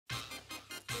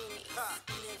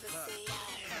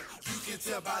You can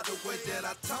tell by the way that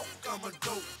I talk, I'm a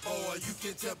dope boy. You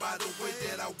can tell by the way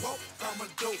that I walk, I'm a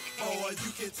dope boy.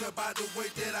 You can tell by the way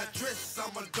that I dress,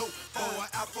 I'm a dope boy.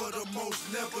 Out for the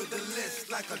most, nevertheless,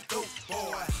 like a dope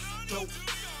boy. Dope,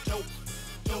 dope,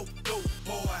 dope, dope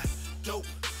boy. Dope,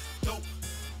 dope,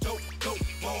 dope, dope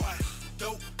boy.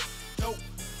 Dope, dope,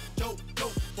 dope,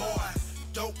 dope boy.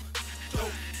 Dope,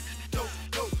 dope, dope,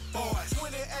 dope boy.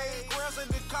 28 grams in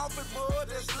the coffee mud,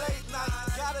 that's late night.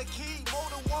 Gotta keep more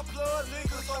than one blood,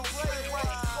 niggas don't play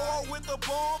right. Or with the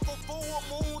bomb for full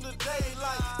moon to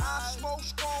daylight. I smoke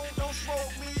strong, don't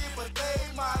smoke me, but they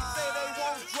might say they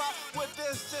won't drop. But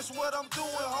that's just what I'm doing,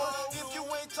 ho. If you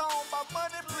ain't talking about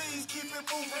money, please keep it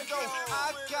moving, though.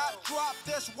 I got dropped,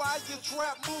 that's why your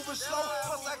trap moving slow.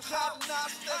 Plus I got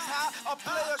knots, that's how a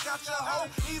player got your hoe.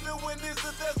 Even when it's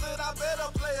a desert, I bet a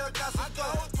player got some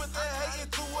dough. Put that hate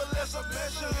into a lesser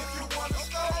measure if you wanna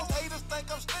score. Haters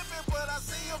think I'm slipping, but I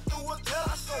see them through a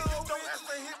telescope. Don't ask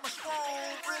to hit my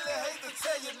strong, really hate to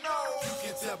tell you no. You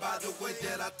can tell by the way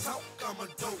that I talk, I'm a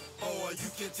dope boy. You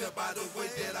can tell by the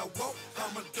way that I walk,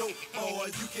 I'm a dope boy.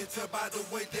 You can tell by the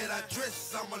way that I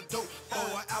dress, I'm a dope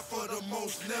boy. Out for the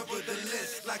most,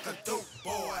 nevertheless, like a dope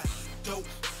boy. Dope,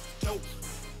 dope,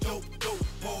 dope, dope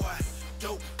boy.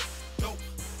 Dope, dope,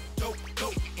 dope,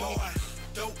 dope boy.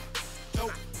 Dope,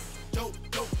 dope, dope,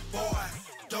 dope boy.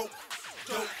 Dope,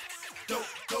 dope,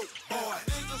 dope, dope boy.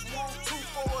 Niggas want 2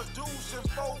 for a deuce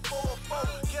and 4 for a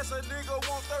 4. Guess a nigga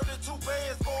want 32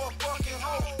 bands for a fucking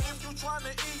hoe. If you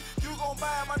tryna eat, you gon'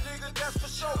 buy my nigga, that's for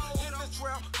sure. Hit the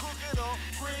trap, cook it up,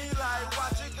 green light,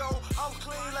 watch it go. I'm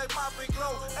clean like Mop and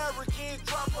Glow. Arrogant,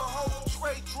 drop a hoe.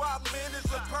 Straight drop minutes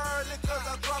apparently, cause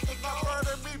I dropped it. Not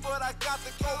burning me, but I got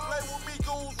to go. Play with me,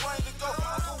 goons, rain to go.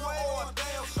 I can wait for a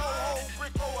damn show, whole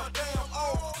brick for a damn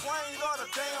O. Rain or the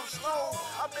damn snow.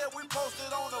 I bet we posted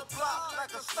on the block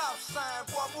like a stop sign.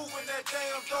 Boy, moving that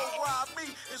damn dough. Rob me,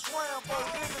 it's Rambo.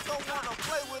 Niggas don't wanna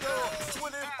play with us.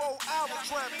 24-hour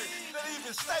trapping, they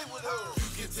even stay with us. You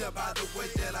can tell by the way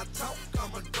that I talk,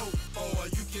 I'm a dope boy.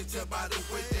 You can tell by the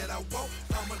way that I walk,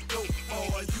 I'm a dope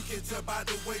boy. You can tell by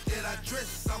the way that I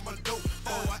dress, I'm a dope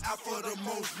boy. Out for the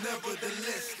most,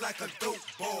 nevertheless, like a dope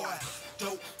boy.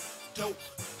 Dope, dope,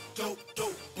 dope,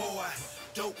 dope boy.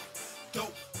 Dope.